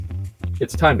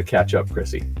It's time to catch up,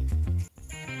 Krissy.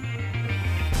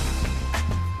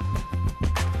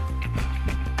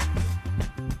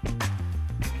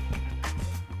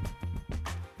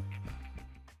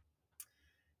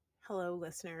 Hello,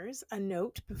 listeners. A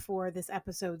note before this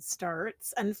episode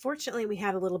starts. Unfortunately, we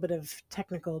had a little bit of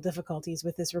technical difficulties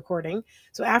with this recording.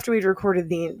 So after we'd recorded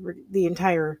the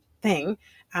entire thing,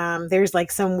 there's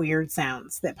like some weird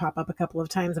sounds that pop up a couple of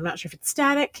times. I'm not sure if it's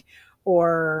static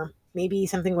or maybe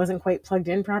something wasn't quite plugged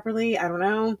in properly. I don't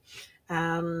know.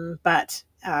 But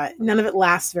none of it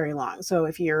lasts very long. So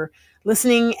if you're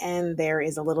listening and there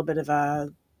is a little bit of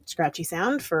a scratchy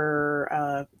sound for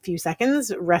a few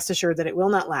seconds, rest assured that it will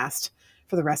not last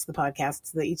for the rest of the podcast.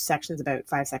 So that each section is about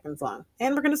 5 seconds long,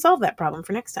 and we're going to solve that problem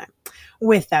for next time.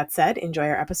 With that said, enjoy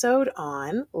our episode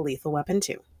on Lethal Weapon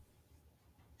 2.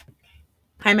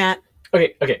 Hi, Matt.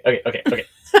 Okay.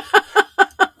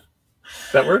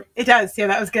 That work? It does. Yeah,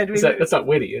 that was good. That's not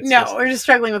witty. We're just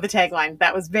struggling with the tagline.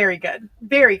 That was very good.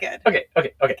 Very good. Okay.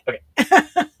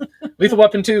 Lethal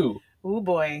Weapon 2. Oh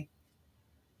boy.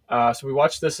 So we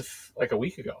watched this like a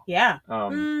week ago. Yeah.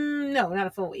 No, not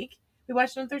a full week. We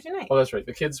watched it on Thursday night. Oh, that's right.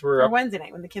 The kids were or Wednesday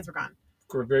night when the kids were gone.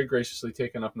 Were very graciously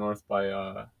taken up north by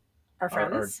our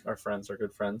friends, our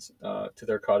good friends, to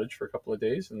their cottage for a couple of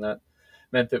days, and that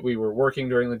meant that we were working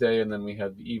during the day, and then we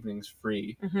had the evenings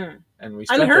free, and we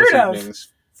spent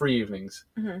free evenings,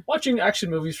 watching action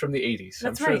movies from the 80s.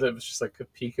 That's I'm sure right. that was just like a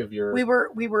peak of your. We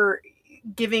were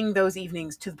giving those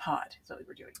evenings to the pod. Is what we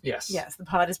were doing. Yes, the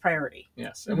pod is priority.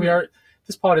 Yes, and we are.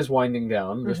 This pod is winding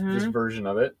down. This version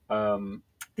of it.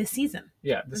 This season.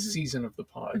 Yeah, this season of the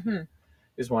pod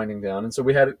is winding down, and so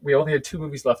we only had 2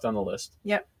 movies left on the list.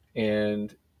 Yep.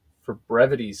 And for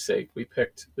brevity's sake, we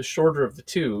picked the shorter of the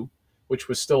 2, which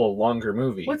was still a longer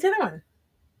movie. What's the other one?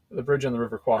 The Bridge on the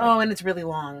River Kwai. Oh, and it's really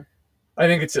long. I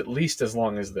think it's at least as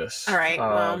long as this. All right.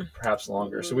 Perhaps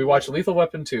longer. So we watched Lethal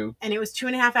Weapon 2. And it was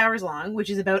 2.5 hours long, which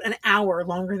is about an hour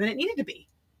longer than it needed to be.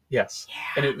 Yes.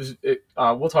 Yeah.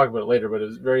 And we'll talk about it later, but it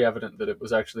was very evident that it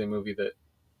was actually a movie that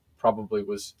probably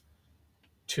was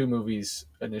 2 movies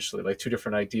initially, like 2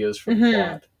 different ideas for the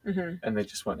plot. And they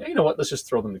just went, hey, you know what, let's just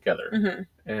throw them together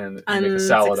and make a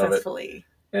salad of it.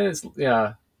 And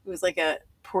it was like a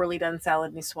poorly done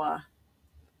salad niçoise.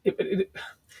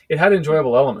 It had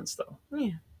enjoyable elements, though.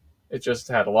 Yeah. It just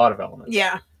had a lot of elements.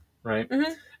 Yeah. Right?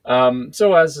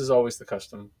 So as is always the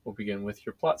custom, we'll begin with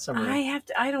your plot summary.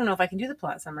 I don't know if I can do the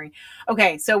plot summary.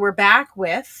 Okay, so we're back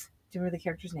with, do you remember the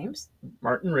characters' names?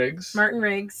 Martin Riggs.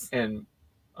 And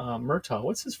Murtaugh.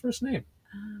 What's his first name?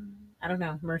 I don't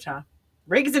know. Murtaugh.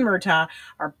 Riggs and Murtaugh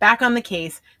are back on the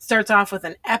case. Starts off with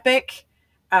an epic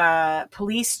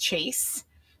police chase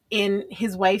in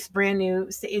his wife's brand new,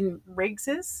 in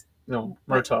Riggs's? No,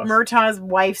 Murtaugh's. Murtaugh's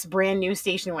wife's brand new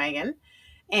station wagon.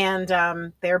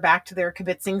 And they're back to their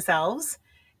kibitzing selves.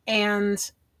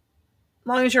 And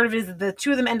long and short of it is that the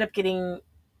 2 of them end up getting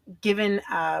given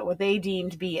what they deem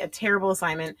to be a terrible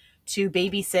assignment to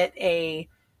babysit a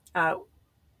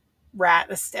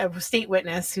state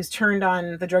witness who's turned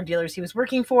on the drug dealers he was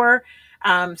working for.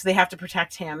 So they have to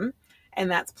protect him. And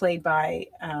that's played by,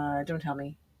 don't tell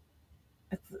me.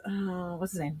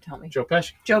 What's his name? Tell me. Joe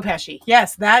Pesci. Joe Pesci.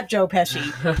 Yes, that Joe Pesci.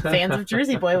 Fans of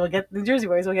Jersey Boys will get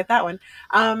that one.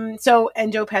 So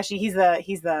Joe Pesci, he's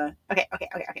the okay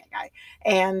guy,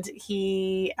 and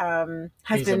he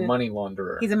he's a money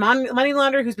launderer. He's a money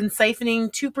launderer who's been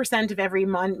siphoning 2% of every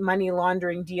money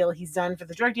laundering deal he's done for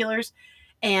the drug dealers,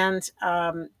 and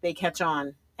they catch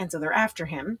on, and so they're after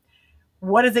him.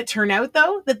 What does it turn out,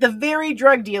 though? That the very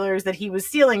drug dealers that he was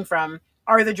stealing from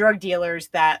are the drug dealers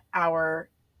that our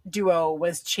duo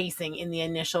was chasing in the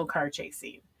initial car chase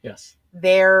scene. Yes.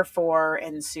 Therefore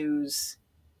ensues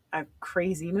a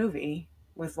crazy movie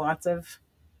with lots of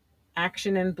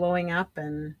action and blowing up,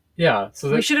 and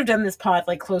so we should have done this pod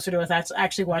like closer to us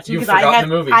actually watching, because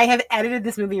I have edited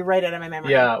this movie right out of my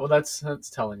memory. Yeah, well that's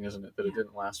telling, isn't it, that it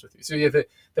didn't last with you. So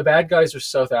the bad guys are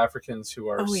South Africans who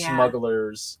are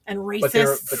smugglers and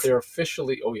racist, but they're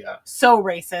officially so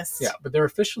racist. Yeah, but they're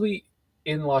officially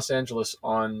in Los Angeles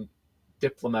on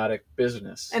diplomatic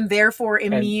business, and therefore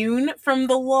immune from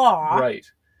the law.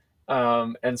 Right.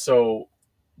 And so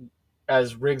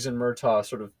as Riggs and Murtaugh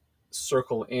sort of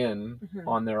circle in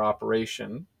on their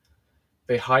operation,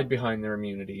 they hide behind their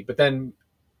immunity, but then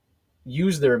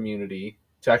use their immunity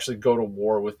to actually go to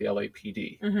war with the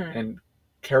LAPD and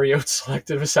carry out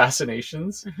selective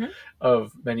assassinations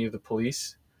of many of the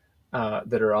police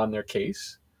that are on their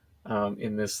case.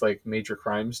 In this like major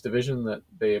crimes division that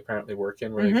they apparently work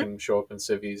in, where they can show up in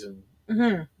civvies and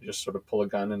Mm-hmm. Just sort of pull a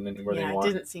gun and anywhere they Yeah, it want,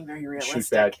 didn't seem very shoot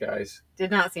bad realistic. guys.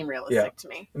 Did not seem Yeah, realistic to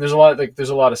me. and there's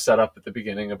a lot of setup at the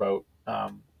beginning about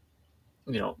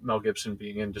Mel Gibson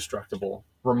being indestructible,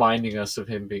 reminding us of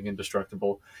him being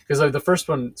indestructible. Because like the first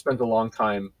one spent a long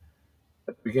time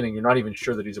at the beginning. You're not even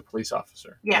sure that he's a police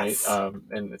officer, right? Yes.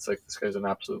 And it's like this guy's an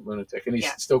absolute lunatic, and he's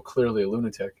Yeah. still clearly a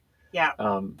lunatic. Yeah.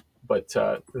 But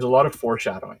there's a lot of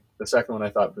foreshadowing. The second one I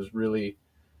thought was really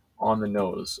on the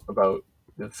nose about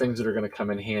the things that are going to come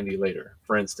in handy later.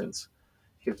 For instance,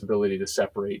 his ability to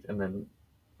separate and then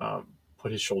um,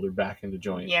 put his shoulder back into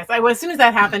joint. Yes, as soon as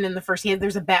that happened in the first,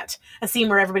 there's a scene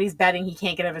where everybody's betting he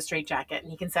can't get out of a straitjacket,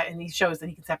 and he shows that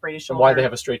he can separate his shoulder. And why they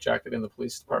have a straitjacket in the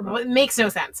police department? Well, it makes no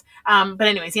sense. But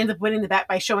anyways, he ends up winning the bet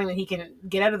by showing that he can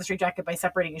get out of the straitjacket by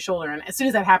separating his shoulder. And as soon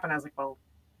as that happened, I was like, well,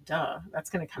 duh, that's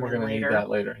going to come in later. We're going to need that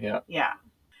later. Yeah. Yeah.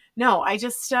 No, I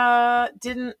just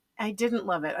didn't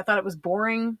love it. I thought it was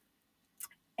boring.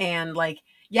 And like,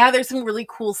 yeah, there's some really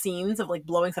cool scenes of like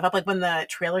blowing stuff up. Like when the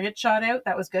trailer gets shot out,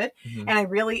 that was good. Mm-hmm. And I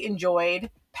really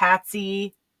enjoyed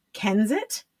Patsy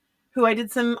Kensit, who I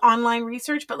did some online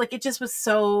research, but like it just was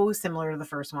so similar to the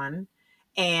first one.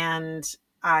 And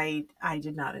I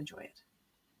did not enjoy it.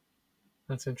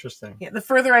 That's interesting. Yeah, the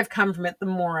further I've come from it, the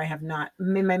more I have not,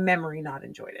 in my memory, not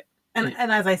enjoyed it. And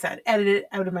as I said, edit it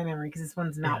out of my memory because this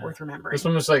one's not worth remembering. This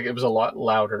one was like, it was a lot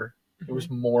louder. Mm-hmm. It was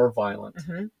more violent.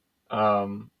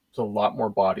 Mm-hmm. So a lot more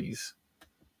bodies.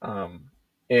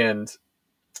 And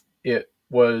it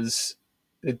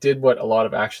did what a lot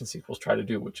of action sequels try to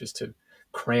do, which is to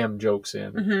cram jokes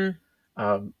in,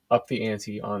 mm-hmm. Up the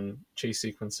ante on chase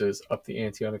sequences, up the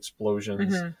ante on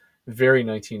explosions, mm-hmm. very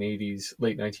 1980s,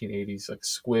 late 1980s, like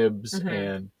squibs,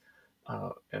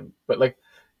 mm-hmm. but like,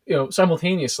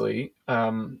 simultaneously,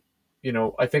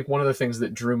 I think one of the things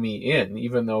that drew me in,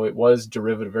 even though it was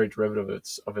very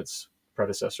derivative of its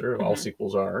predecessor, mm-hmm. all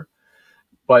sequels are,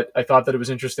 but I thought that it was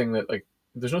interesting that like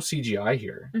there's no CGI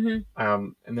here, mm-hmm.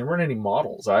 And there weren't any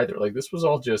models either. Like this was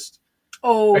all just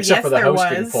except for the house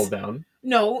getting pulled down.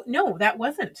 No, that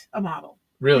wasn't a model.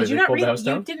 Really? Did you not read?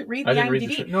 You didn't read the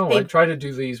IMDb. No, I try to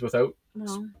do these without.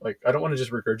 Like I don't want to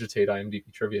just regurgitate IMDb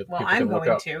trivia. Well, I'm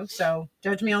going to, so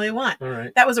judge me all you want. All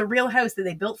right. That was a real house that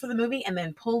they built for the movie and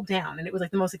then pulled down, and it was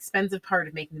like the most expensive part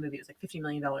of making the movie. It was like $50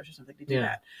 million or something to do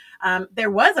that.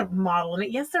 There was a model in it.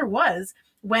 Yes, there was.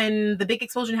 When the big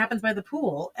explosion happens by the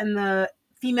pool and the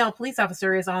female police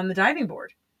officer is on the diving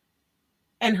board.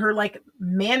 And her like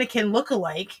mannequin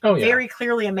lookalike, very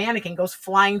clearly a mannequin, goes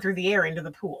flying through the air into the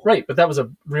pool. Right, but that was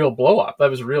a real blow up. That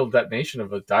was a real detonation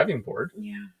of a diving board.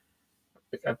 Yeah,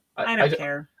 I don't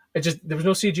care. There was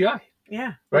no CGI.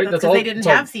 Yeah, right. That's because they didn't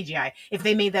have CGI. If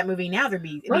they made that movie now, it'd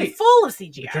be full of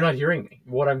CGI. But you're not hearing me.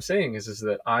 What I'm saying is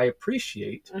that I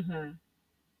appreciate, mm-hmm.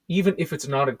 even if it's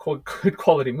not a good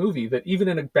quality movie, that even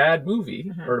in a bad movie,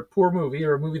 mm-hmm. or a poor movie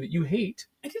or a movie that you hate.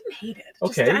 I didn't hate it.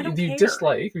 Okay, you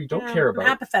dislike or you don't care about.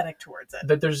 I'm apathetic towards it.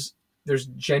 That there's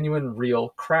genuine, real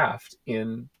craft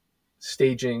in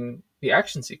staging the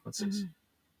action sequences. Mm-hmm.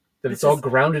 That it's all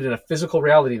grounded in a physical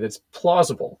reality that's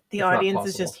plausible. The audience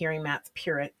is just hearing Matt's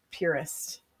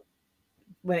purist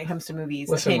when it comes to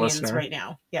movies opinions listener. Right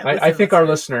now. Yeah, I think our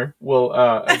listener will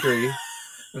agree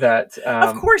that.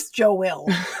 Of course, Joe will.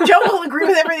 Joe will agree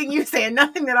with everything you say and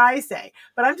nothing that I say.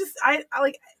 But I'm just I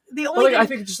like. The only I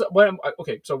think just so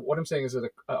what I'm saying is that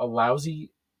a lousy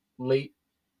late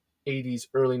 80s,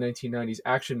 early 1990s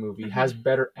action movie, mm-hmm. has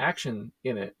better action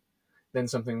in it than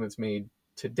something that's made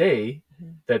today,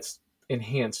 mm-hmm. that's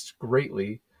enhanced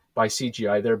greatly by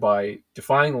CGI, thereby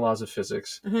defying the laws of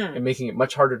physics, mm-hmm. and making it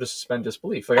much harder to suspend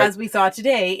disbelief. Like as we saw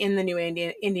today in the new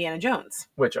Indiana Jones.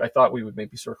 Which I thought we would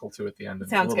maybe circle to at the end.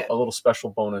 Sounds good. A little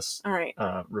special bonus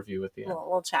review at the end.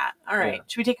 We'll chat. All right. Yeah.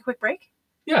 Should we take a quick break?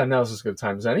 Yeah, now's as good a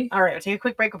time as any. All right, we'll take a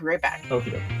quick break. We'll be right back.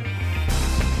 Okay.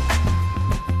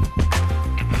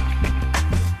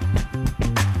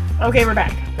 Okay, we're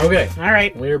back. Okay. All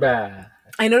right. We're back.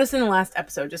 I noticed in the last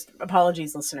episode, just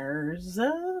apologies, listeners,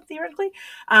 theoretically,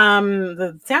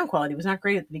 the sound quality was not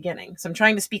great at the beginning. So I'm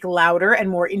trying to speak louder and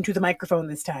more into the microphone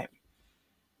this time.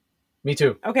 Me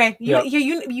too. Okay.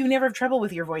 You never have trouble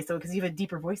with your voice, though, because you have a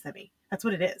deeper voice than me. That's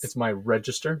what it is. It's my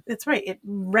register. That's right. It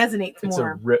resonates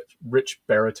more. It's a rich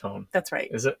baritone. That's right.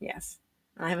 Is it? Yes.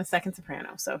 I have a second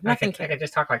soprano, so nothing. I can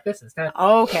just talk like this instead.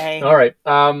 Okay. All right.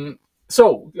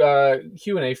 So,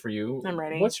 Q&A for you. I'm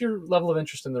ready. What's your level of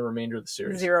interest in the remainder of the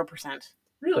series? 0%.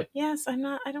 Really? Yes, I'm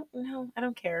not. I don't know. I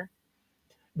don't care.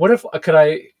 What if could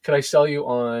I sell you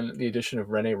on the addition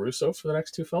of Rene Russo for the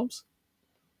next two films?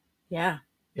 Yeah.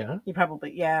 Yeah? You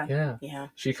probably, yeah. Yeah.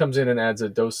 She comes in and adds a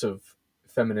dose of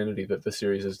femininity that the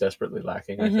series is desperately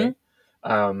lacking, mm-hmm. I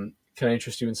think. Can I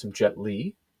interest you in some Jet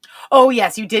Li? Oh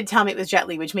yes, you did tell me it was Jet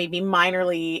Li, which made me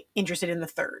minorly interested in the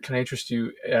third. Can I interest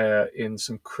you in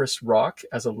some Chris Rock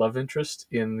as a love interest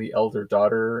in The Elder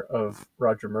Daughter of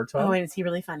Roger Murtaugh? Oh, and is he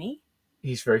really funny?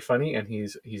 He's very funny, and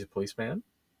he's a policeman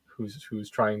who's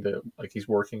trying to, like, he's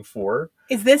working for.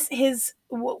 Is this his,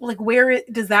 like, where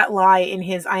does that lie in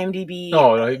his IMDb?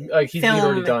 No, like he'd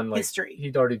already done history.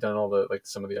 He'd already done all the, like,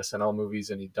 some of the SNL movies,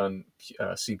 and he'd done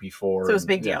CP4. So it was a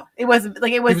big deal. It was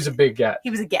like, it was. He was a big get. He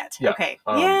was a get. Yeah. Okay.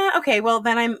 Yeah. Okay. Well,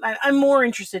 then I'm more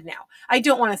interested now. I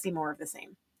don't want to see more of the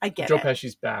same. I get Joe it.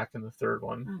 Pesci's back in the third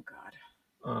one. Oh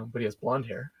God. But he has blonde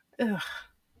hair. Ugh.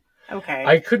 Okay.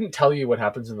 I couldn't tell you what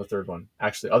happens in the third one,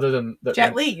 actually, other than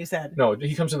Jet Li, you said. No,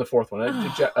 he comes in the fourth one.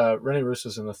 Rene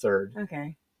Russo's in the third.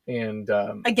 Okay. And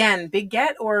again, big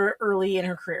get or early in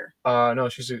her career? No,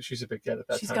 she's a big get at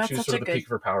that time. She was sort of the peak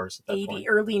of her powers at that point.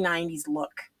 Early 90s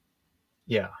look.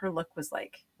 Yeah. Her look was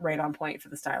like right on point for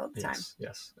the style at the time.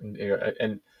 Yes.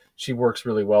 And she works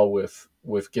really well with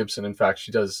Gibson. In fact,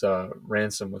 she does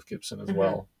Ransom with Gibson as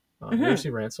well. You ever see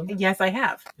Ransom? Yes, I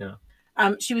have. Yeah.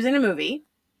 She was in a movie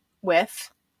with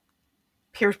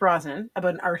Pierce Brosnan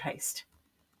about an art heist.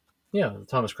 Yeah, the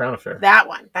Thomas Crown Affair. That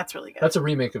one. That's really good. That's a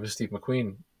remake of a Steve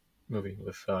McQueen movie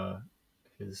with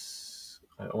his,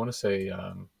 I want to say,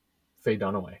 Faye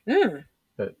Dunaway.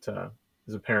 That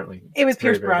is apparently... It was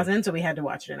Pierce Brosnan, so we had to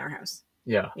watch it in our house.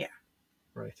 Yeah. Yeah.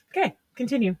 Right. Okay,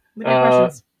 continue with your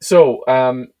questions.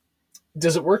 So,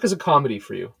 does it work as a comedy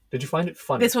for you? Did you find it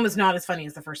funny? This one was not as funny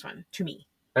as the first one, to me.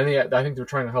 I think they're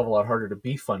trying a hell of a lot harder to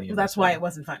be funny. Well, that's why it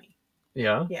wasn't funny.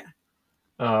 Yeah?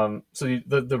 Yeah. So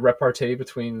the repartee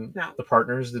between the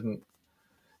partners didn't...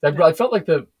 I felt like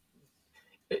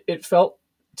it felt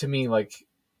to me like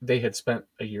they had spent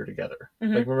a year together.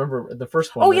 Like, remember the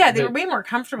first one? Oh, yeah, they were way more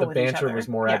comfortable with each other. The banter was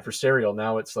more adversarial.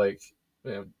 Now it's like,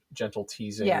 gentle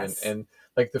teasing and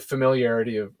like the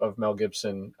familiarity of Mel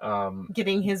Gibson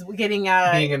being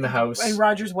in the house, and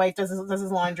Roger's wife does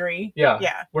his laundry.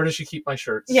 Yeah. Where does she keep my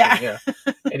shirts? Yeah.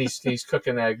 And he's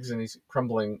cooking eggs and he's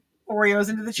crumbling Oreos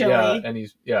into the chili. Yeah, and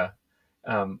he's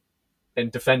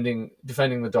and defending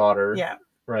the daughter. Yeah.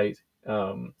 Right.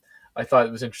 I thought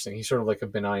it was interesting. He's sort of like a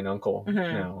benign uncle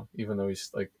now, even though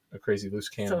he's like a crazy loose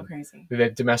cannon. So crazy. They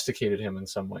domesticated him in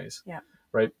some ways. Yeah.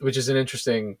 Right. Which is an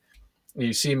interesting.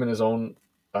 You see him in his own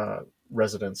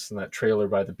residence in that trailer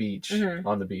by the beach,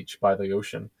 on the beach by the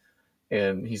ocean,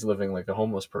 and he's living like a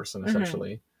homeless person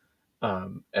essentially.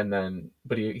 And then,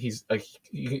 but he's like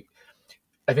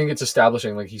I think it's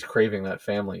establishing like he's craving that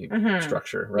family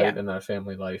structure, right, and that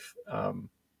family life.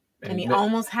 And he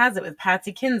almost has it with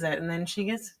Patsy Kensit, and then she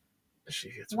gets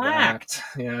whacked.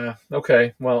 Yeah.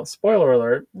 Okay. Well, spoiler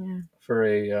alert for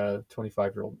a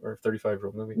 25-year-old or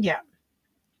 35-year-old movie. Yeah.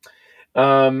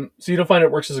 So you don't find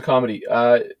it works as a comedy.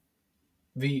 I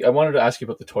wanted to ask you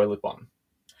about the toilet bomb.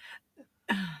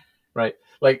 Right?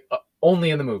 Like,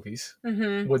 only in the movies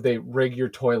would they rig your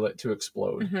toilet to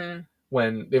explode.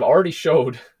 When they've already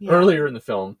showed earlier in the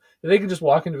film that they can just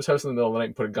walk into his house in the middle of the night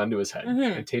and put a gun to his head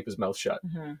and tape his mouth shut,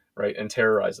 right, and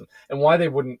terrorize him. And why they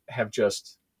wouldn't have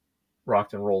just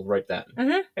rocked and rolled right then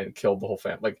and killed the whole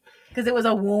family, like, because it was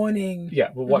a warning.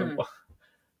 Yeah, but why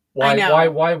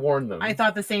warn them? I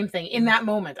thought the same thing in that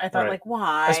moment. I thought, like,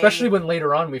 why? Especially when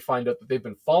later on we find out that they've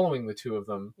been following the two of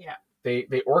them. Yeah,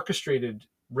 they orchestrated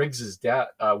Riggs's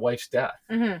wife's death.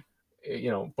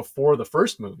 Before the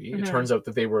first movie, it turns out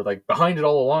that they were like behind it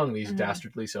all along. These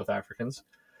dastardly South Africans.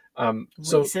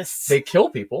 So they kill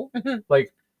people.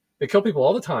 Like, they kill people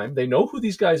all the time. They know who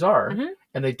these guys are,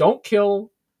 and they don't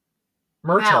kill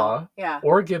Murtaugh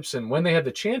or Gibson when they had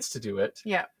the chance to do it.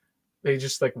 Yeah. They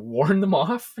just like warn them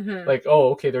off. Like, oh,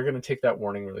 okay, they're going to take that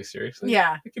warning really seriously.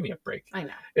 Yeah. Give me a break. I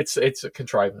know. It's a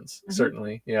contrivance,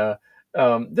 certainly. Yeah.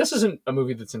 This isn't a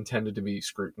movie that's intended to be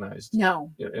scrutinized.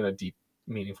 No. In a deep,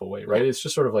 meaningful way, right? It's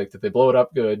just sort of like, did they blow it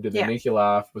up good? Did they make you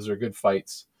laugh? Was there good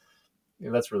fights?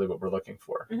 That's really what we're looking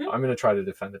for. I'm going to try to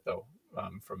defend it though,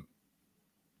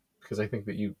 because I think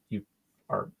that you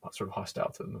are sort of hostile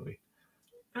to the movie.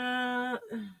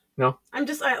 No, I'm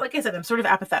just like I said, I'm sort of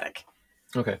apathetic.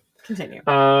 Okay, continue.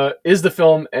 Is the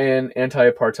film an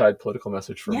anti-apartheid political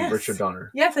message from Richard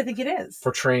Donner? Yes, I think it is.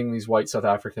 Portraying these white South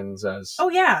Africans as... Oh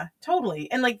yeah, totally.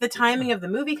 And like the timing of the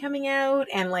movie coming out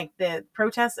and like the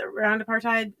protests around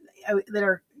apartheid that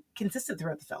are consistent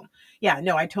throughout the film. Yeah,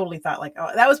 no, I totally thought like,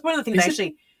 oh, that was one of the things I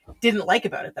actually didn't like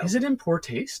about it though. Is it in poor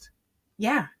taste?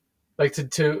 Yeah. Like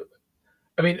I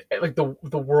mean, like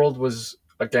the world was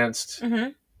against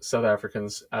South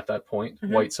Africans at that point,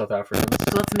 white South Africans.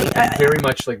 So let's make very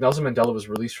much like Nelson Mandela was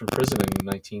released from prison in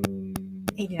 19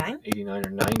 89? 89 or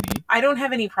 90. I don't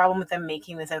have any problem with them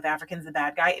making the South Africans the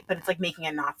bad guy, but it's like making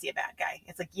a Nazi a bad guy.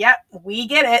 It's like, yep, we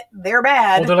get it. They're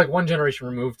bad. Well, they're like one generation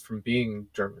removed from being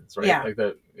Germans, right? Yeah. Like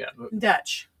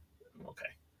Dutch.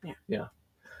 Okay. Yeah.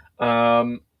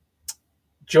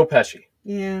 Joe Pesci.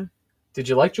 Yeah. Did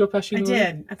you like Joe Pesci? I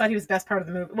did. I thought he was the best part of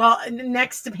the movie. Well,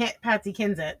 next to Patsy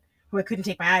Kensit, who I couldn't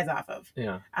take my eyes off of.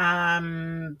 Yeah.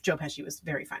 Joe Pesci was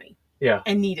very funny. Yeah.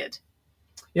 And needed.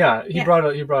 Yeah, he brought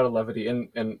a levity,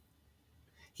 and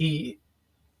he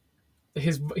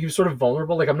was sort of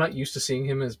vulnerable. Like, I'm not used to seeing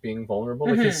him as being vulnerable.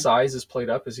 Like, his size is played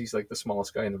up as he's like the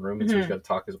smallest guy in the room, and so he's got to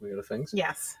talk his way out of things.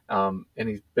 Yes. And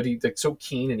he's like so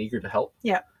keen and eager to help.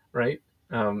 Yeah. Right.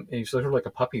 And he's sort of like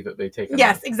a puppy that they take.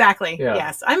 Yes, on. Exactly. Yeah.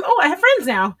 Yes. I have friends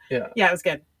now. Yeah. Yeah, it was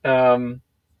good.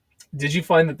 Did you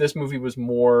find that this movie was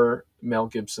more Mel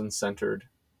Gibson centered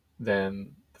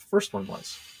than the first one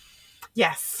was?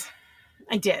 Yes,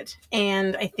 I did.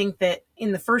 And I think that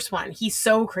in the first one, he's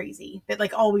so crazy that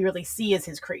like all we really see is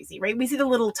his crazy, right? We see the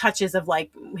little touches of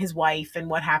like his wife and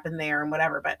what happened there and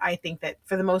whatever. But I think that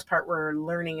for the most part, we're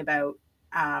learning about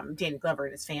Danny Glover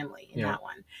and his family in that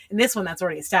one. In this one, that's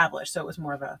already established. So it was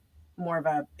more of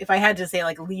a, if I had to say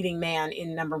like leading man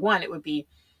in number one, it would be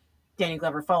Danny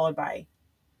Glover followed by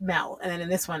Mel. And then in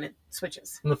this one, it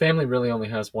switches. And the family really only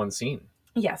has one scene.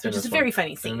 Yes, which is a very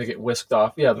funny scene. And they get whisked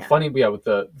off. Yeah, funny, with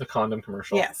the condom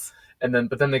commercial. Yes. And then,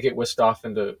 but then they get whisked off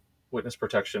into witness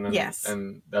protection. And, yes.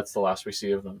 And that's the last we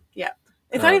see of them. Yeah.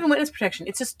 It's not even witness protection.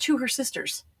 It's just to her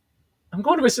sisters. I'm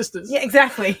going to my sisters. Yeah,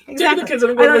 exactly. Take the kids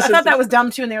and I'm going to my I sisters. thought that was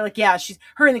dumb too. And they were like, yeah,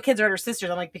 her and the kids are at her sisters.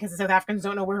 I'm like, because the South Africans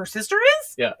don't know where her sister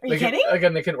is? Yeah. Are you kidding?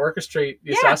 Again, they can orchestrate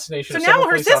the assassination so of now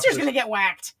her sister's going to get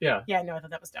whacked. Yeah. Yeah, no, I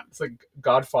thought that was dumb. It's like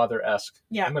Godfather-esque.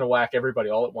 Yeah. I'm going to whack everybody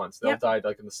all at once. They all died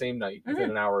like in the same night within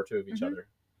an hour or two of each other.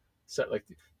 So like,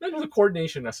 the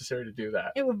coordination necessary to do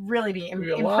that. It would really be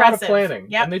impressive. A lot of planning.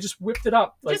 Yep. And they just whipped it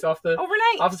up like off the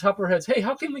top of our heads. Hey,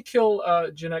 how can we kill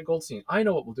Jeanette Goldstein? I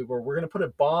know what we'll do. We're going to put a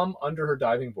bomb under her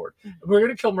diving board. We're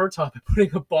going to kill Murtaugh by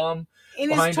putting a bomb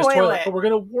behind his toilet. But we're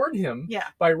going to warn him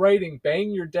by writing "bang,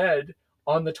 you're dead"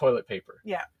 on the toilet paper.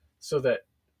 Yeah. So that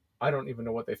I don't even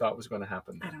know what they thought was going to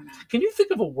happen. I don't know. Can you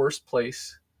think of a worse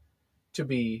place to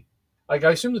be? Like,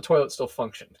 I assume the toilet still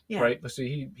functioned, right? So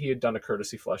he had done a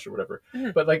courtesy flush or whatever.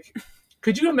 But like,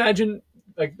 could you imagine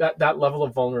like that level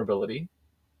of vulnerability?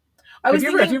 Have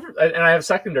you ever, and I have a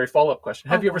secondary follow-up question.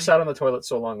 Have you ever sat on the toilet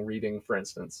so long reading, for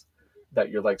instance, that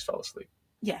your legs fell asleep?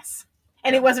 Yes.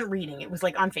 And it wasn't reading; it was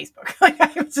like on Facebook. Like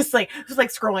I was just like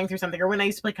scrolling through something. Or when I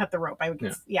used to play cut the rope, I would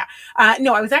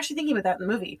no, I was actually thinking about that in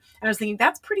the movie, and I was thinking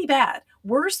that's pretty bad.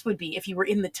 Worse would be if you were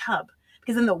in the tub.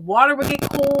 Because then the water would get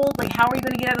cold. Like, how are you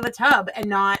going to get out of the tub and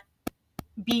not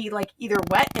be like either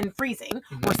wet and freezing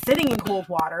or sitting in cold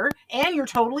water and you're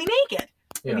totally naked?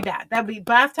 It'd be bad. That'd be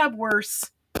bathtub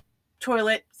worse,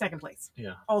 toilet second place.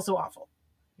 Yeah. Also awful.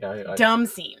 Yeah. Dumb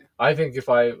scene. I think if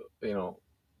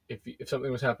if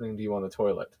something was happening to you on the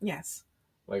toilet. Yes.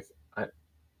 Like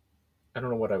I don't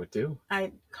know what I would do.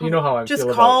 You know how I feel about it. Just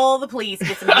call the police.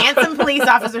 Get some handsome police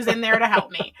officers in there to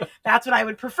help me. That's what I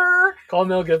would prefer. Call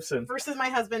Mel Gibson. Versus my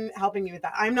husband helping me with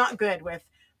that. I'm not good with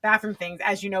bathroom things,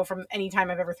 as you know from any time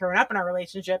I've ever thrown up in our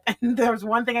relationship. And there's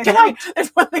one thing I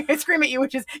scream at you,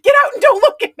 which is get out and don't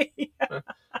look at me.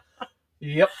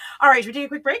 Yep. All right, should we take a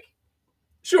quick break?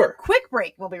 Sure. Quick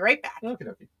break. We'll be right back. Okay.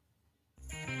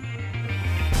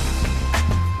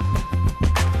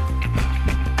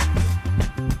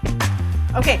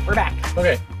 Okay, we're back.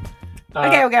 Okay.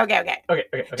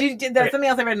 Okay. Something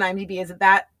else I read on IMDb is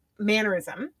that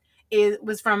mannerism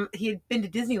was from he had been to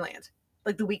Disneyland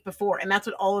like the week before, and that's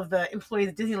what all of the employees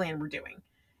at Disneyland were doing.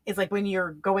 It's like when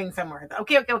you're going somewhere,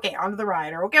 okay, onto the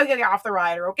ride, or okay, off the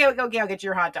ride, or okay, I'll get you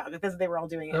your hot dog. That's what they were all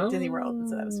doing at Disney World,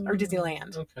 so or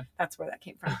Disneyland. Okay, that's where that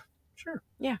came from. Sure.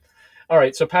 Yeah. All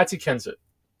right. So Patsy Kensit.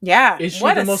 Yeah. Is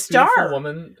she the most beautiful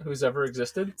woman who's ever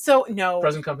existed? So no.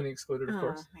 Present company excluded, of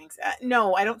course. Thanks.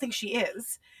 No, I don't think she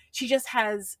is. She just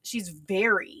she's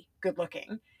very good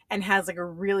looking and has like a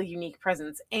really unique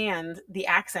presence, and the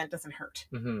accent doesn't hurt.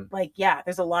 Mm-hmm. Like,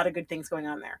 there's a lot of good things going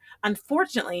on there.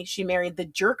 Unfortunately, she married the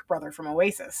jerk brother from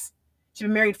Oasis. She's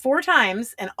been married 4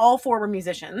 times, and all 4 were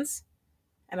musicians.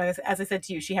 And as I said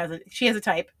to you, she has a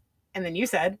type. And then you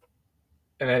said,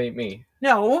 and that ain't me.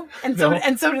 No, and so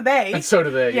do they. And so do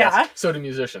they. Yeah. Yes. So do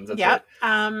musicians. That's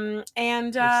right. And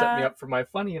you set me up for my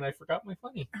funny, and I forgot my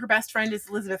funny. Her best friend is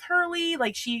Elizabeth Hurley.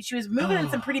 Like she was moving in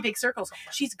some pretty big circles.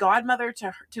 She's godmother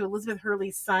to Elizabeth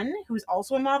Hurley's son, who's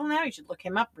also a model now. You should look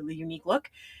him up. Really unique look.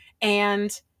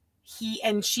 And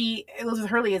Elizabeth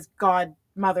Hurley is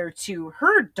godmother to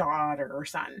her daughter or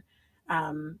son,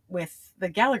 with the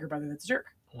Gallagher brother that's a jerk.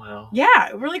 Wow.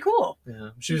 Yeah, really cool. Yeah,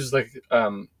 she was like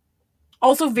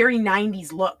also very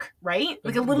 90s look, right?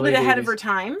 Like a little bit ahead 80s. of her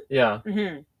time. Yeah.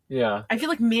 Mm-hmm. Yeah. I feel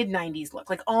like mid 90s look,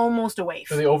 like almost a waif.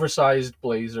 The oversized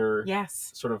blazer.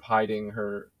 Yes. Sort of hiding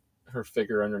her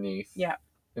figure underneath. Yeah.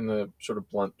 In the sort of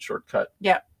blunt shortcut.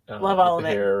 Yeah. Love all of the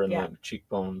it. hair and yeah. the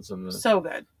cheekbones and the so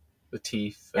good. The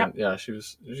teeth. Yep. And yeah, she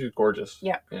was gorgeous.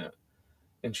 Yeah. Yeah.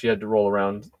 And she had to roll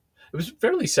around. It was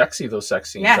fairly sexy, those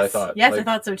sex scenes, yes. I thought. Yes, I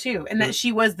thought so too. And that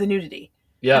she was the nudity.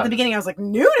 Yeah. At the beginning, I was like,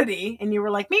 nudity? And you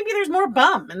were like, maybe there's more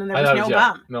bum. And then there was no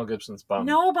bum. Mel Gibson's bum.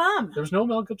 No bum. There was no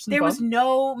Mel Gibson bum? There was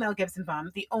no Mel Gibson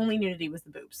bum. The only nudity was the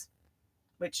boobs,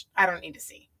 which I don't need to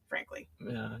see, frankly.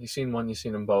 Yeah. You've seen one, you've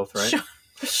seen them both, right?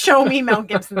 Show me Mel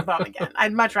Gibson's bum again.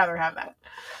 I'd much rather have that.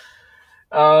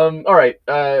 All right.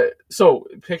 So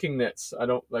picking nits.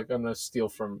 I'm gonna steal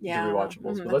from the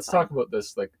rewatchables, but let's talk about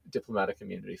this like diplomatic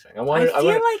immunity thing. I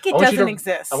feel like it doesn't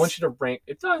exist. I want you to rank.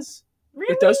 It does.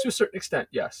 Really? It does to a certain extent,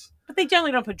 yes. But they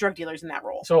generally don't put drug dealers in that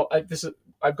role. So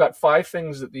I've got 5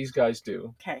 things that these guys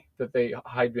do. Okay. That they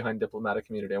hide behind diplomatic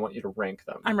immunity. I want you to rank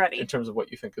them. I'm ready. In terms of what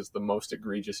you think is the most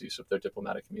egregious use of their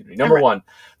diplomatic immunity. Number 1,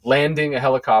 landing a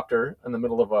helicopter in the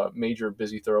middle of a major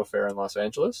busy thoroughfare in Los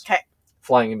Angeles. Okay.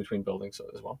 Flying in between buildings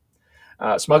as well.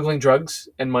 Smuggling drugs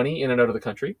and money in and out of the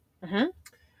country.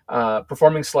 Mm-hmm.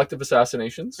 Performing selective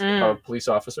assassinations of police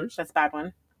officers. That's a bad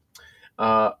one.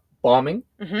 Bombing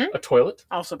a toilet.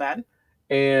 Also bad.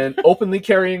 And openly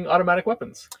carrying automatic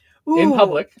weapons in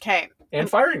public. Okay. And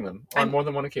firing them on more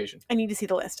than one occasion. I need to see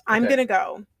the list. I'm going to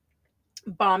go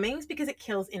bombings because it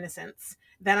kills innocents.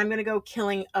 Then I'm going to go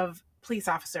killing of police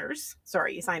officers.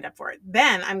 Sorry, you signed up for it.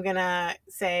 Then I'm going to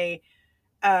say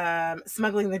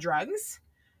smuggling the drugs.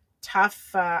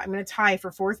 Tough. I'm going to tie for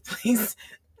 4th place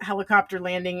helicopter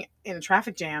landing in a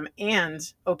traffic jam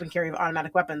and open carry of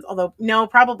automatic weapons. Although, no,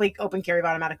 probably open carry of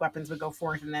automatic weapons would go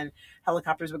 4th and then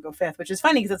helicopters would go 5th, which is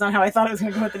funny because that's not how I thought it was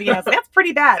going to go at the beginning. I was like, that's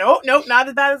pretty bad. Oh, nope, not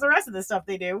as bad as the rest of the stuff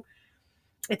they do.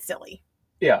 It's silly.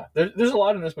 Yeah, there's a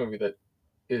lot in this movie that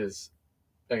is,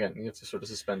 again, you have to sort of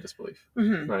suspend disbelief,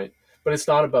 right? But it's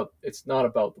not about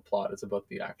the plot. It's about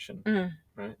the action,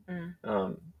 right?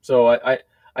 So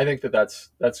I think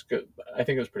that's good. I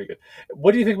think it was pretty good.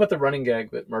 What do you think about the running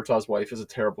gag that Murtaugh's wife is a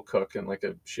terrible cook and like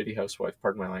a shitty housewife?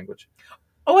 Pardon my language.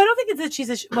 Oh, I don't think it's that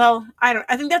she's well, I don't.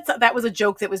 I think that was a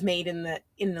joke that was made in the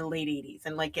late 80s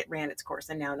and like it ran its course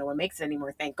and now no one makes it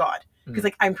anymore. Thank God, because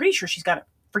like I'm pretty sure she's got a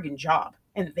friggin' job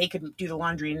and they could do the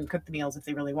laundry and cook the meals if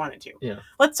they really wanted to. Yeah.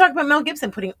 Let's talk about Mel Gibson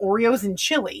putting Oreos in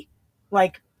chili.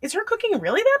 Like, is her cooking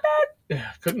really that bad?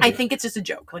 Yeah, couldn't be. I think it's just a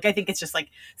joke. Like, I think it's just like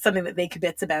something that they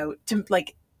kibitz about to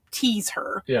like tease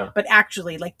her. Yeah. But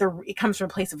actually, like it comes from a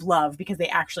place of love because they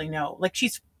actually know. Like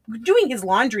she's doing his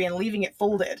laundry and leaving it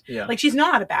folded. Yeah. Like she's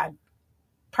not a bad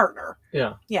partner.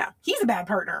 Yeah. Yeah. He's a bad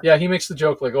partner. Yeah, he makes the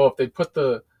joke like, oh, if they put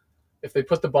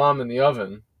the bomb in the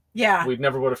oven, yeah, we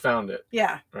never would have found it.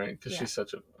 Yeah. Right? Because she's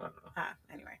such a, I don't know.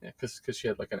 Anyway. Yeah, because she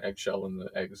had like an eggshell in the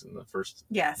eggs in the first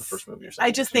movie or something.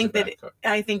 I just think that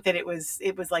it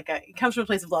was like it comes from a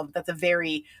place of love. That's a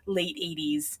very late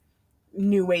 80s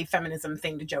new wave feminism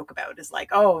thing to joke about. Is like,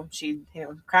 oh, she,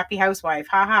 crappy housewife,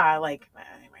 haha. Like,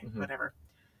 anyway, whatever.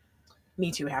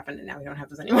 Me Too happened, and now we don't have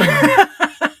those anymore.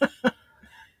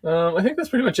 I think that's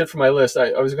pretty much it for my list.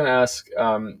 I was going to ask.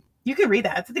 You can read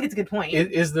that. I think it's a good point.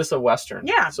 Is this a Western?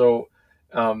 Yeah. So,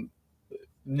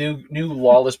 new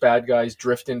lawless bad guys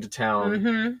drift into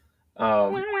town.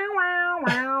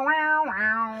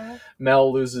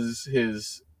 Mel loses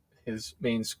his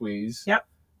main squeeze. Yep.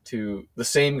 To the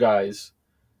same guys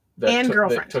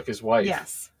that took his wife.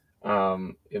 Yes.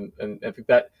 And I think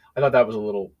I thought that was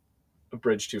a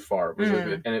bridge too far.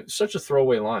 And it's such a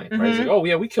throwaway line, right? It's like, oh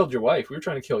yeah, we killed your wife. We were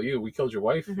trying to kill you. We killed your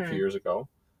wife a few years ago.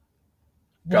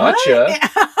 Gotcha.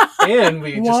 And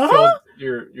we just killed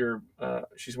your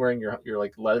she's wearing your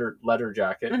like leather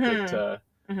jacket that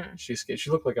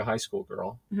she looked like a high school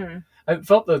girl. I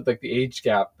felt that like the age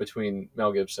gap between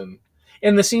Mel Gibson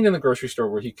and the scene in the grocery store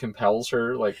where he compels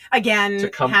her like again to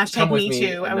come with me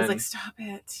too. I was like, stop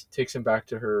it. Takes her back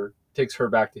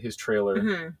to his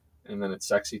trailer and then it's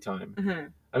sexy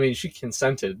time. I mean, she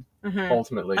consented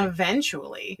ultimately.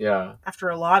 Eventually. Yeah. After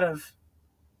a lot of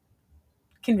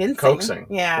convincing. Coaxing.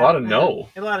 Yeah. A lot of no.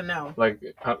 A lot of no. Like,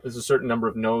 there's a a number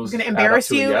of no's. It's going to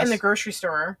embarrass you in the grocery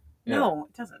store. Yeah. No,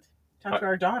 it doesn't. Talk to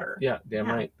our daughter. Yeah, damn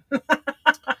right.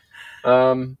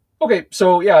 Okay,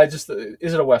 so yeah, is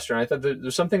it a Western? I thought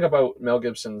there's something about Mel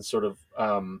Gibson's sort of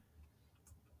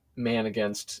man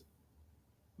against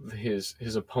his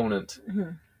opponent,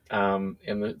 and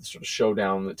the sort of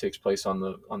showdown that takes place on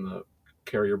the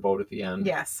carrier boat at the end.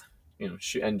 Yes.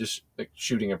 And just like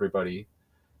shooting everybody.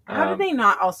 How did they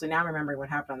not? Also, now I'm remembering what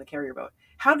happened on the carrier boat.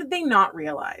 How did they not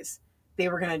realize they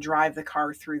were going to drive the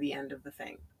car through the end of the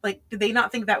thing? Like, did they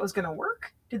not think that was going to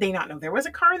work? Did they not know there was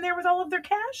a car in there with all of their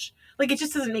cash? Like, it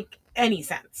just doesn't make any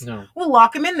sense. No. We'll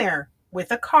lock them in there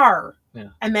with a car. Yeah.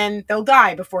 And then they'll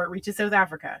die before it reaches South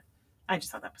Africa. I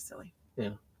just thought that was silly.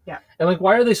 Yeah. Yeah. And like,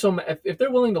 why are they so? If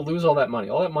they're willing to lose all that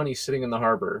money sitting in the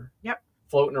harbor, Yep,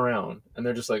 floating around, and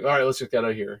they're just like, all right, let's just get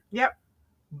out of here. Yep.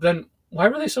 Then why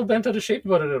were they so bent out of shape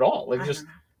about it at all? Like, just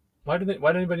why did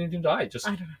anybody need to die? Just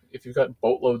I don't know. If you've got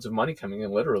boatloads of money coming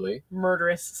in, literally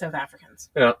murderous South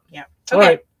Africans. Yeah. Yeah. Okay. All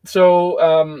right.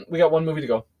 So we got one movie to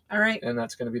go. All right. And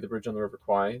that's going to be The Bridge on the River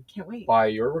Kwai. Can't wait. By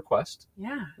your request.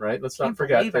 Yeah. Right. Let's not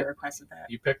forget that I requested that.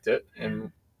 You picked it,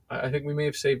 and I think we may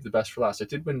have saved the best for last. It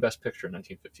did win Best Picture in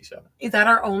 1957. Is that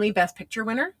our only Best Picture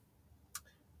winner?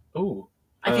 Oh.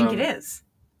 I think it is.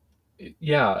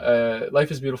 Yeah.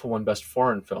 Life is Beautiful won Best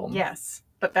Foreign Film. Yes.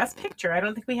 But Best Picture, I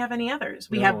don't think we have any others.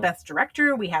 We have Best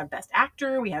Director, we have Best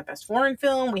Actor, we have Best Foreign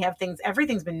Film, we have things,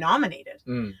 everything's been nominated.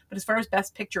 But as far as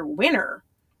Best Picture winner,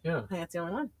 I think that's the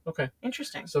only one. Okay.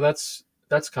 Interesting. So that's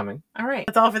coming. All right.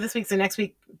 That's all for this week. So next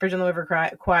week, Bridge on the River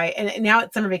Kwai. And now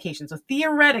it's summer vacation. So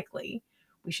theoretically,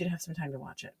 we should have some time to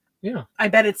watch it. Yeah. I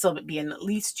bet it'd still be in at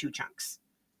least 2 chunks.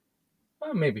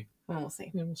 Maybe. Well, we'll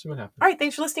see. Yeah, we'll see what happens. All right.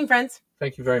 Thanks for listening, friends.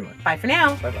 Thank you very much. Bye for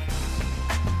now. Bye-bye.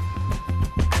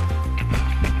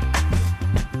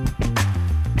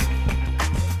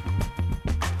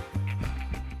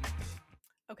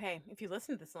 Okay, if you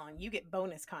listen to this long, you get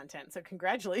bonus content. So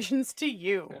congratulations to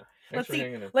you. Yeah.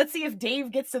 Let's see if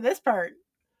Dave gets to this part.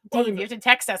 Dave, you have to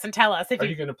text us and tell us if are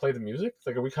you going to play the music?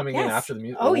 Like, are we coming in after the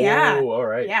music? Oh yeah. All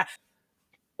right. Yeah.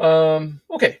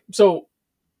 Okay. So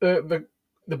the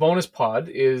bonus pod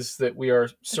is that we are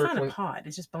circling. It's not a pod.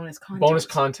 It's just bonus content. Bonus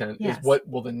content is what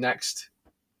will the next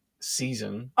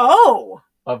season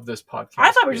of this podcast.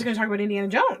 I thought we were just going to talk about Indiana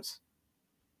Jones.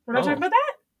 We're not talking about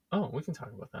that? Oh, we can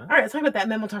talk about that. All right, let's talk about that,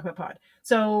 and then we'll talk about pod.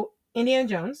 So, Indiana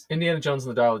Jones and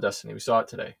the Dial of Destiny. We saw it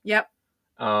today. Yep.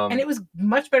 And it was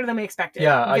much better than we expected.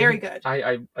 Yeah. Very good.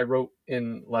 I wrote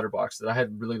in Letterboxd that I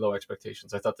had really low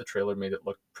expectations. I thought the trailer made it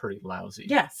look pretty lousy.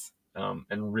 Yes.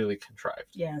 And really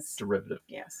contrived. Yes. Derivative.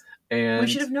 Yes. And we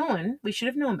should have known. We should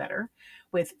have known better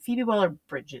with Phoebe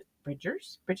Waller-Bridge,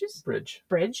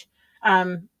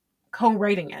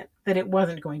 co-writing it, that it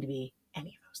wasn't going to be any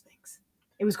of those things.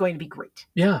 It was going to be great.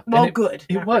 Yeah. Well, good.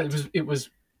 It was.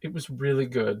 It was really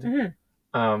good.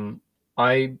 Mm-hmm.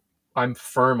 I'm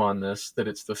firm on this that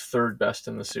it's the third best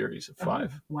in the series of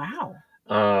 5. Wow.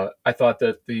 I thought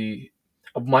that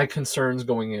my concerns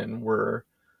going in were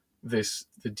the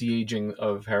de-aging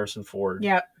of Harrison Ford.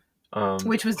 Yep.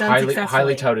 Which was done successfully.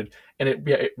 Highly touted, and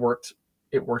it worked.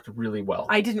 It worked really well.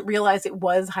 I didn't realize it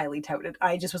was highly touted.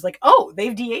 I just was like, oh,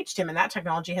 they've de-aged him, and that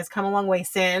technology has come a long way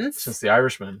since The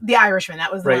Irishman. The Irishman,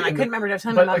 that was the one. I couldn't remember. There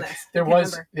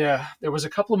was on this. There was a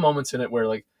couple of moments in it where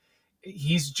like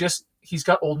he's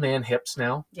got old man hips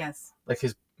now. Yes. Like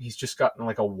he's just gotten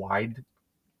like a wide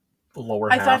lower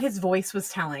half. I thought his voice was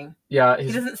telling. Yeah.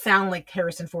 He doesn't sound like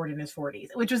Harrison Ford in his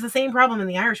 40s, which was the same problem in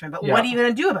The Irishman. But what are you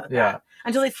going to do about that?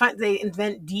 Until they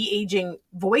invent de-aging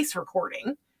voice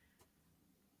recording.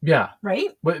 Yeah. Right?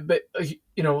 But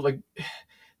like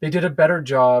they did a better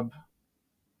job.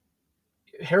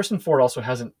 Harrison Ford also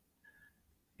hasn't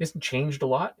changed a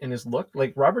lot in his look.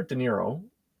 Like Robert De Niro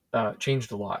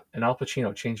changed a lot, and Al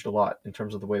Pacino changed a lot in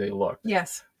terms of the way they looked.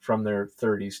 Yes. From their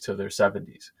 30s to their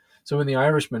 70s. So in The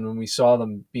Irishman, when we saw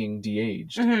them being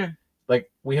de-aged,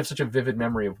 like we have such a vivid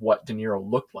memory of what De Niro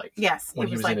looked like. Yes. When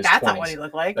he was like, in his that's 20s. Not what he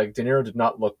looked like. Like De Niro did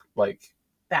not look like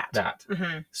that.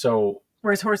 Mm-hmm. So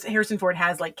whereas Harrison Ford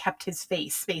has like kept his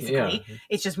face basically. Yeah.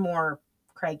 It's just more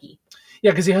craggy.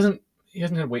 Yeah, because he hasn't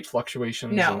had weight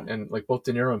fluctuations. No. And like both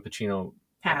De Niro and Pacino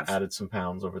have added some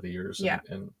pounds over the years. Yeah.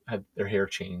 And had their hair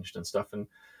changed and stuff. And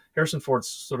Harrison Ford's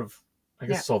sort of, I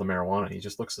guess it's all the marijuana. He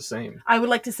just looks the same. I would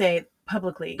like to say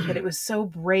publicly that it was so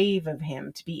brave of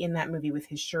him to be in that movie with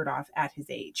his shirt off at his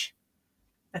age.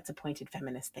 That's a pointed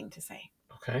feminist thing to say.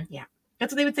 Okay. Yeah.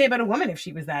 That's what they would say about a woman if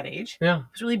she was that age. Yeah. It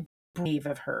was really brave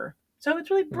of her. So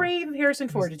it's really brave of Harrison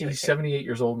Ford to do it. He's 78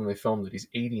 years old when they filmed it. He's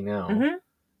 80 now. Mm-hmm.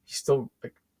 He's still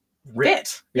like ripped.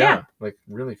 Fit. Yeah. Like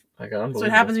really like unbelievable.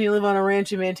 That's what happens when you live on a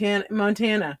ranch in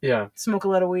Montana. Yeah. Smoke a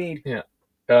lot of weed. Yeah.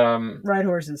 Ride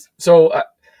horses. So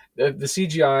the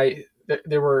CGI,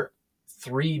 there were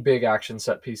 3 big action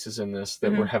set pieces in this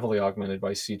that were heavily augmented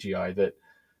by CGI that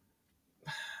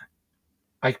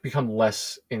I become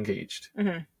less engaged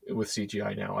with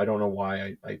CGI now. I don't know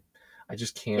why. I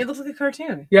just can't. It looks like a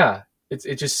cartoon. Yeah.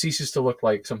 It just ceases to look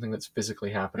like something that's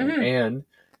physically happening. And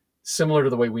similar to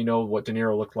the way we know what De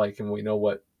Niro looked like and we know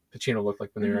what Pacino looked like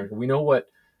when they were younger. We know what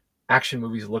action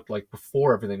movies looked like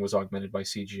before everything was augmented by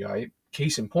CGI.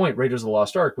 Case in point, Raiders of the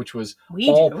Lost Ark, which was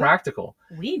all practical.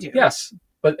 We do. Yes,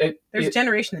 but there's a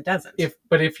generation that doesn't.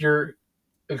 If you're,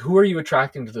 who are you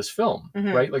attracting to this film,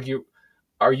 right? Like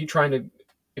are you trying to,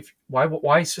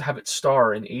 why have it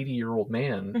star an 80-year-old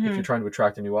man if you're trying to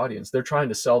attract a new audience? They're trying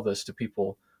to sell this to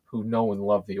people who know and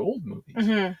love the old movies.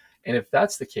 And if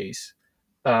that's the case,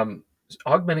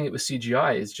 augmenting it with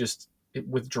CGI is just, it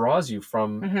withdraws you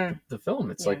from the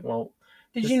film. It's like, well,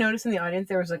 did you notice in the audience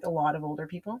there was like a lot of older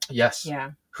people? Yes.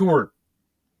 Yeah. Who were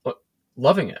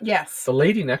loving it. Yes. The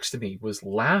lady next to me was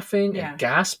laughing and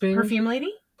gasping. Perfume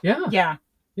lady? Yeah. Yeah.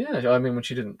 Yeah. I mean, when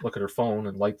she didn't look at her phone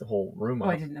and light the whole room up.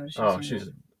 I didn't notice. She's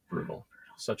brutal.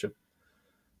 Such a,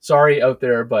 sorry out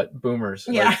there, but boomers.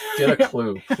 Yeah. Like, get a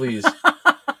clue, please.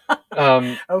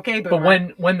 Okay, boomer.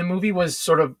 But when the movie was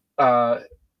sort of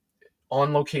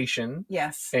on location,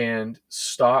 yes, and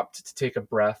stopped to take a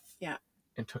breath,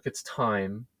 and took its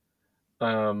time, you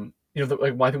know,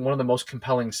 I think one of the most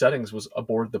compelling settings was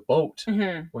aboard the boat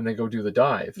when they go do the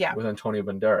dive with Antonio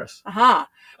Banderas.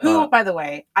 Who, by the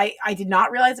way, I did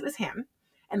not realize it was him.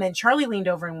 And then Charlie leaned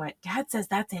over and went, Dad says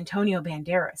that's Antonio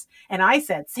Banderas. And I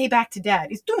said, say back to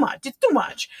Dad. It's too much. It's too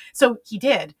much. So he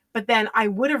did. But then I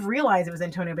would have realized it was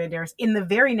Antonio Banderas in the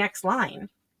very next line,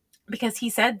 because he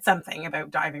said something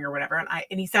about diving or whatever.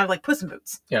 And he sounded like Puss in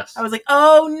Boots. Yes. I was like,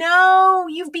 oh no,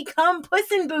 you've become Puss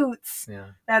in Boots. Yeah.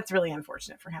 That's really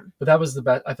unfortunate for him. But that was the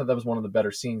best. I thought that was one of the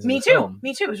better scenes in the film. film.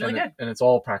 Me too. It was really good. And it's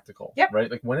all practical. Yep.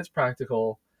 Right? Like when it's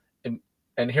practical,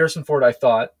 and Harrison Ford, I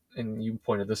thought, and you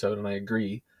pointed this out and I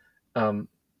agree,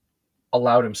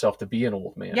 allowed himself to be an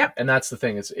old man. Yep. And that's the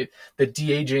thing. The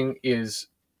de-aging is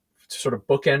to sort of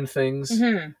bookend things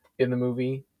in the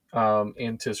movie,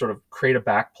 and to sort of create a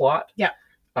back plot. Yeah.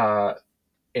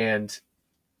 And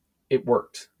it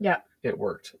worked. Yeah. It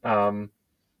worked.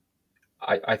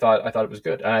 I thought it was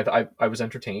good. And I was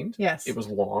entertained. Yes. It was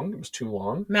long. It was too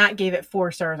long. Matt gave it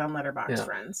 4 stars on Letterboxd,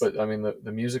 friends. But I mean,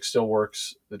 the music still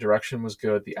works. The direction was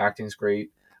good. The acting's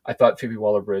great. I thought Phoebe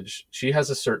Waller-Bridge, she has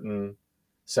a certain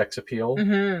sex appeal,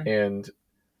 and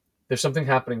there's something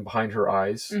happening behind her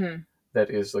eyes that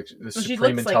is like the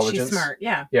supreme intelligence. Like she's smart.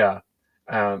 Yeah. Yeah.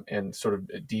 And sort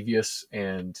of devious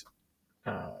and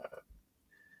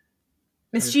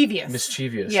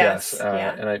mischievous. Yes.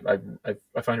 And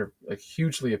I find her like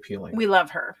hugely appealing. We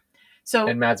love her. So,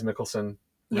 and Mads Mikkelsen,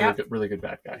 really good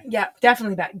bad guy. Yeah,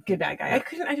 definitely good bad guy. Yeah.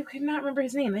 I could not remember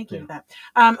his name. Thank you for that.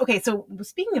 Okay, so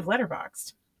speaking of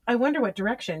Letterboxd, I wonder what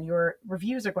direction your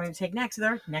reviews are going to take next with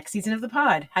our next season of the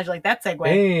pod. How'd you like that segue?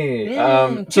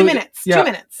 Hey, 2 minutes. Yeah. 2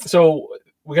 minutes. So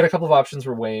we got a couple of options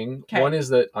we're weighing. Okay. One is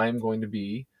that I'm going to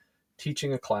be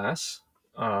teaching a class.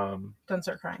 Don't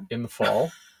start crying. In the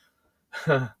fall,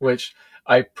 which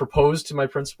I proposed to my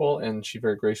principal, and she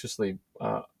very graciously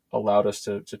allowed us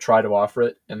to try to offer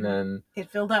it, and then it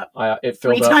filled up. It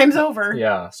filled 3 times over.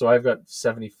 Yeah, so I've got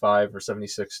 75 or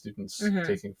 76 students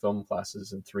taking film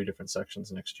classes in 3 different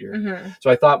sections next year. So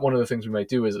I thought one of the things we might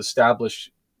do is establish,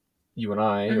 you and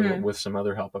I, or with some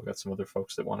other help. I've got some other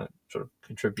folks that want to sort of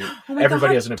contribute.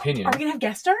 Everybody has an opinion. Are we gonna have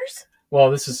guest stars?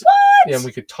 Well, this is what? Yeah, and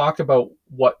we could talk about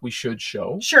what we should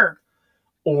show. Sure.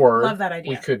 Or love that idea.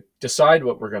 We could decide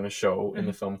what we're going to show in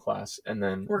the film class, and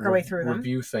then work our way through them.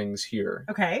 Review things here.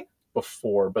 Okay.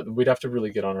 Before, but we'd have to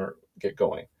really get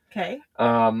going. Okay.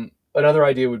 Another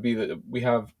idea would be that we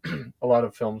have a lot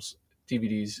of films,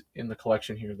 DVDs in the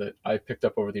collection here that I picked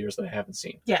up over the years that I haven't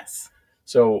seen. Yes.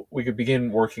 So we could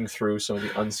begin working through some of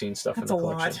the unseen stuff in the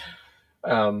collection.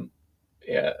 That's a lot.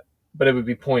 Yeah, but it would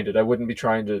be pointed. I wouldn't be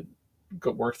trying to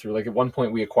work through. Like at one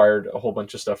point we acquired a whole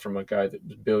bunch of stuff from a guy that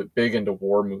was big into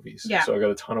war movies. Yeah. So I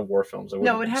got a ton of war films. It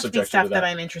would have to be stuff that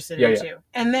I'm interested in too.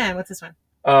 And then what's this one?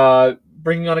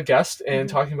 Bringing on a guest and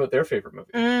talking about their favorite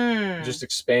movie. Just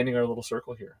expanding our little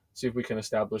circle here. See if we can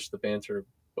establish the banter,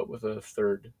 but with a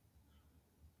third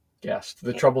guest.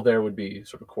 The trouble there would be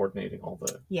sort of coordinating all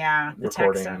the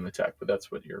recording and the tech, but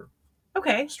that's what your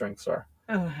strengths are.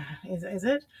 Oh, is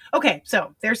it? Okay,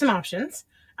 so there's some options.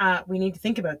 We need to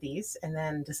think about these and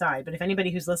then decide. But if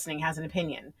anybody who's listening has an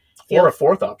opinion, or a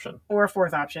fourth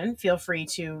option, feel free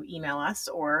to email us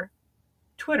or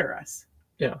Twitter us.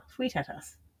 Yeah. Tweet at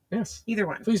us. Yes. Either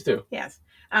one. Please do. Yes.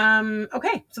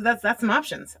 Okay, so that's some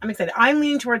options. I'm excited. I'm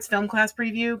leaning towards film class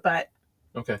preview, but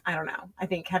I don't know. I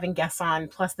think having guests on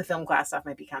plus the film class stuff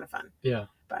might be kind of fun. Yeah.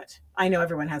 But I know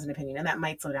everyone has an opinion, and that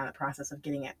might slow down the process of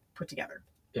getting it put together.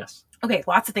 Yes. Okay,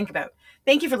 lots to think about.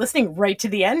 Thank you for listening right to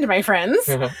the end, my friends.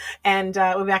 And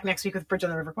we'll be back next week with Bridge on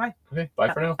the River Kwai. Okay, bye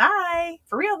for now. Bye.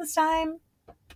 For real this time.